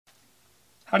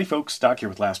Howdy folks, Doc here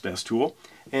with Last Best Tool,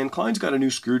 and Klein's got a new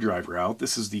screwdriver out.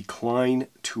 This is the Klein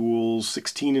Tools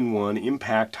 16-in-1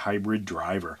 Impact Hybrid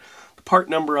Driver. The part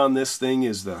number on this thing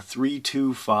is the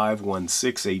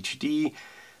 32516HD.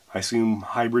 I assume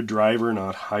hybrid driver,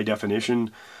 not high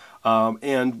definition.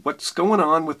 And what's going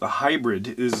on with the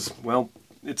hybrid is, well,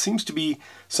 it seems to be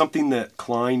something that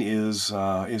Klein is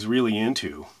really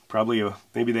into. Probably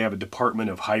maybe they have a department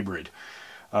of hybrid.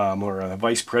 Or a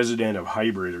vice president of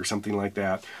hybrid or something like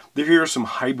that. Here are some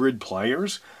hybrid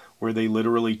pliers where they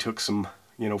literally took some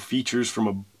features from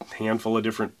a handful of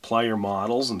different plier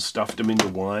models and stuffed them into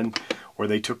one, or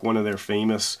they took one of their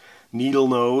famous needle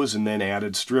nose and then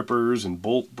added strippers and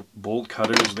bolt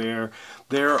cutters there.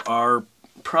 There are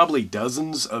probably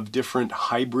dozens of different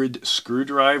hybrid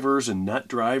screwdrivers and nut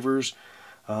drivers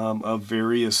of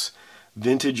various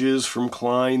vintages from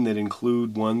Klein that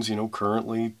include ones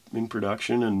currently in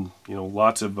production, and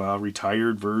lots of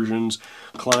retired versions.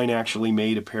 Klein actually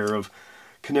made a pair of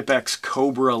kneepads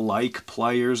Cobra-like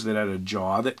pliers that had a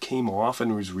jaw that came off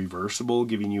and was reversible,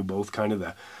 giving you both kind of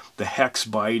the hex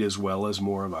bite as well as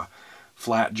more of a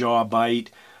flat jaw bite.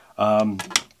 And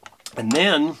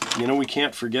then we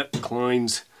can't forget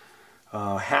Klein's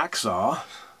hacksaw.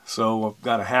 So I've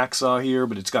got a hacksaw here,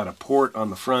 but it's got a port on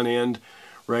the front end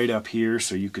right up here,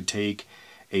 so you could take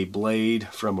a blade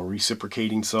from a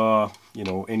reciprocating saw,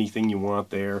 anything you want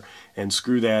there, and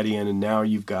screw that in, and now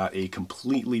you've got a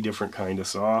completely different kind of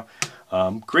saw.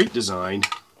 Great design,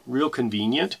 real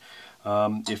convenient,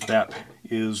 if that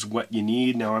is what you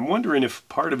need. Now I'm wondering if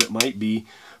part of it might be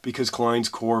because Klein's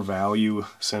core value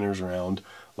centers around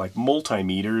like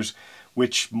multimeters,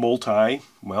 which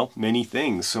many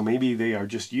things. So maybe they are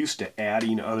just used to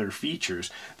adding other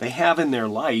features. They have in their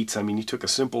lights, you took a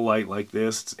simple light like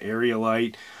this, it's an area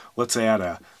light. Let's add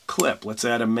a clip, let's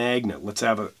add a magnet, let's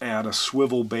add a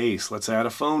swivel base, let's add a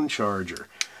phone charger.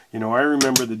 I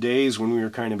remember the days when we were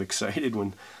kind of excited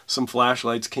when some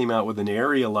flashlights came out with an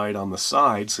area light on the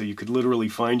side, so you could literally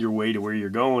find your way to where you're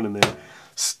going and then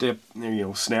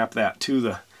snap that to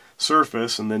the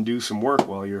surface and then do some work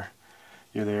while you're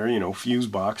there, fuse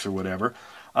box or whatever.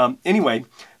 Anyway,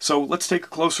 so let's take a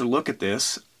closer look at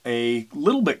this, a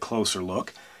little bit closer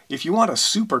look. If you want a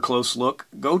super close look,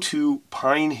 go to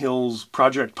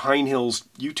Project Pine Hill's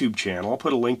YouTube channel. I'll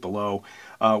put a link below,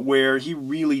 where he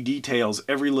really details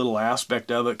every little aspect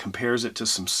of it, compares it to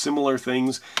some similar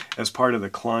things as part of the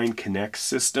Klein Connect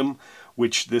system,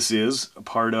 which this is a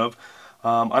part of.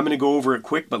 I'm going to go over it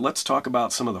quick, but let's talk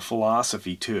about some of the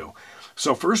philosophy too.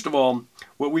 So first of all,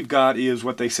 what we've got is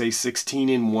what they say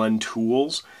 16-in-1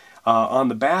 tools. On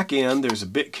the back end, there's a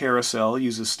bit carousel,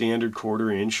 uses standard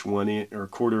quarter-inch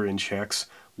hex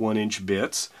 1-inch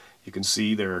bits. You can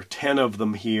see there are 10 of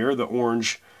them here. The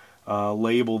orange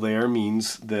label there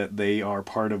means that they are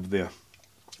part of their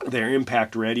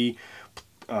impact ready.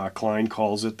 Klein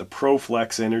calls it the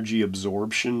ProFlex energy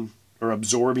absorbing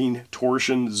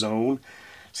torsion zone.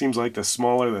 Seems like the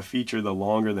smaller the feature, the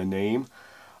longer the name.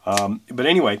 But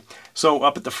anyway, so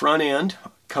up at the front end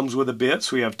comes with a bit.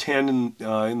 So we have 10 in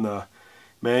the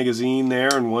magazine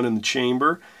there and 1 in the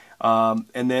chamber. And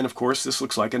then, of course, this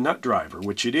looks like a nut driver,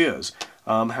 which it is.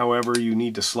 However, you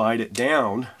need to slide it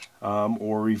down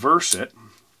or reverse it,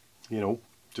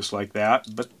 just like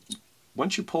that. But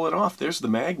once you pull it off, there's the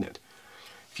magnet.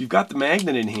 If you've got the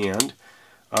magnet in hand,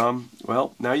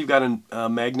 well, now you've got a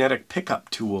magnetic pickup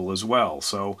tool as well.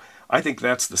 So I think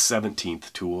that's the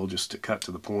 17th tool, just to cut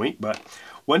to the point. But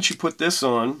once you put this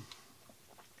on,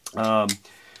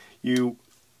 you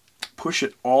push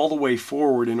it all the way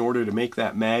forward in order to make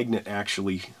that magnet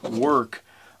actually work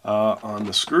on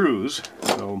the screws.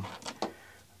 So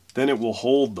then it will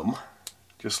hold them,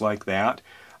 just like that.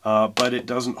 But it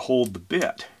doesn't hold the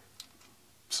bit.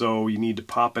 So you need to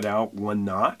pop it out 1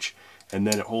 notch, and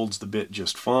then it holds the bit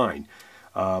just fine.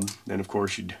 Then of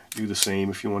course you'd do the same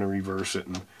if you want to reverse it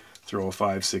and throw a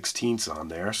 5/16 on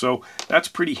there. So that's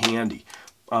pretty handy.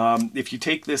 If you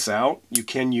take this out, you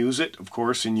can use it, of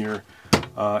course, in your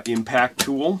impact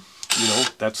tool.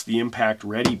 That's the impact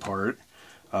ready part.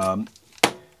 On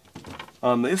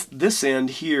this end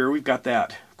here, we've got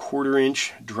that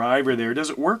 1/4-inch driver there. Does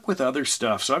it work with other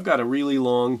stuff? So I've got a really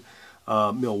long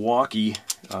Milwaukee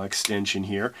extension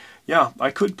here. Yeah,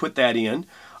 I could put that in.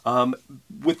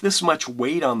 With this much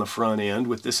weight on the front end,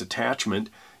 with this attachment,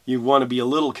 you want to be a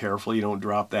little careful you don't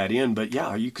drop that in. But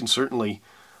yeah, you can certainly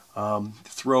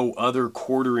throw other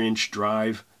 1/4-inch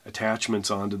drive attachments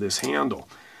onto this handle.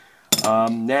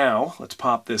 Now, let's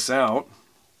pop this out.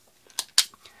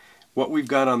 What we've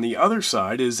got on the other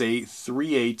side is a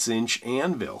 3/8-inch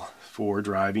anvil for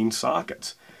driving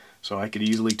sockets. So I could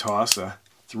easily toss a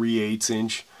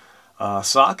 3/8-inch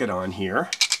socket on here.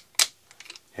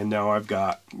 And now I've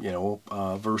got, you know,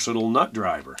 a versatile nut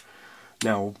driver.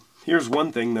 Now, here's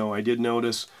one thing though I did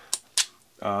notice.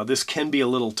 This can be a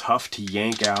little tough to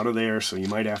yank out of there, so you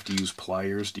might have to use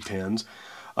pliers, depends.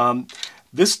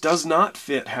 This does not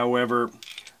fit, however,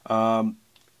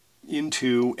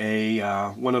 into a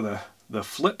one of the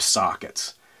flip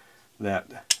sockets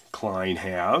that Klein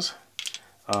has.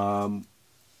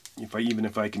 Even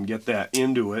if I can get that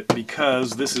into it,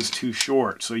 because this is too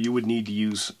short, so you would need to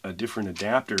use a different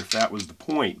adapter if that was the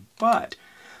point. But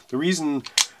the reason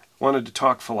I wanted to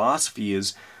talk philosophy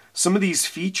is some of these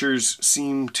features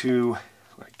seem to,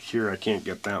 like here I can't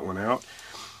get that one out,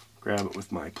 grab it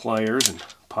with my pliers and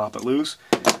pop it loose.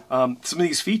 Some of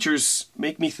these features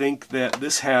make me think that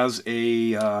this has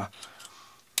a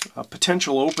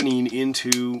potential opening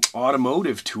into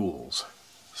automotive tools.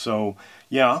 So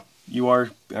yeah, you are,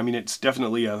 I mean, it's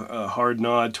definitely a hard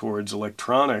nod towards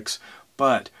electronics,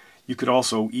 but you could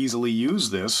also easily use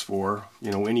this for,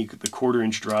 you know, the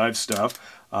quarter-inch drive stuff.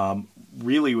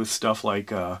 Really with stuff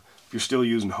like, if you're still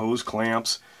using hose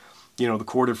clamps, you know, the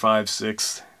 1/4,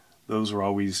 5/6, those are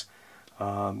always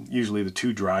usually the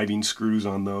 2 driving screws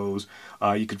on those.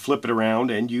 You could flip it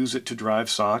around and use it to drive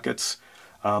sockets.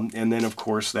 And then, of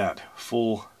course, that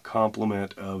full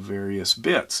complement of various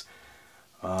bits.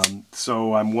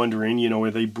 So I'm wondering, you know,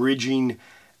 are they bridging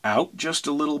out just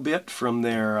a little bit from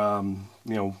their,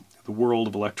 you know, the world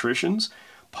of electricians?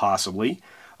 Possibly.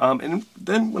 And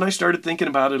then when I started thinking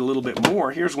about it a little bit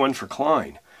more, here's one for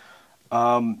Klein.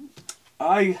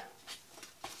 I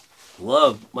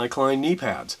love my Klein knee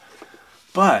pads,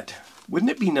 but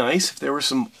wouldn't it be nice if there were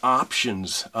some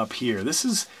options up here? This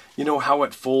is, you know, how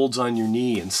it folds on your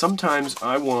knee, and sometimes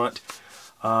I want,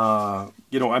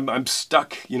 you know, I'm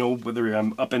stuck, you know, whether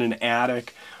I'm up in an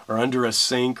attic or under a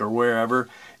sink or wherever.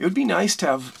 It would be nice to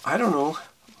have, I don't know,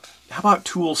 how about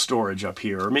tool storage up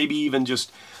here, or maybe even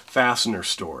just fastener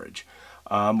storage,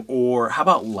 or how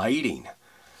about lighting?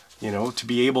 You know, to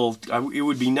be able, it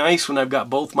would be nice when I've got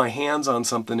both my hands on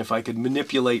something if I could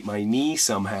manipulate my knee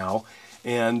somehow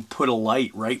and put a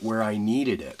light right where I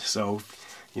needed it. So,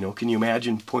 you know, can you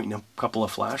imagine pointing a couple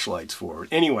of flashlights forward?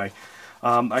 Anyway,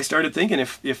 I started thinking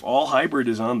if all hybrid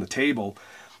is on the table,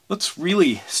 let's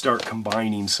really start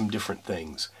combining some different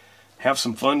things. Have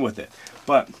some fun with it.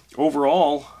 But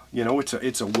overall, you know,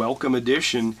 it's a welcome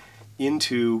addition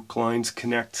into Klein's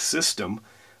Connect system,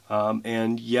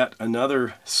 and yet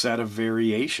another set of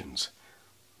variations.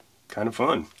 Kind of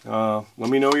fun. Let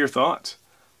me know your thoughts.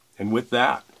 And with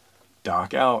that,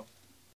 Doc out.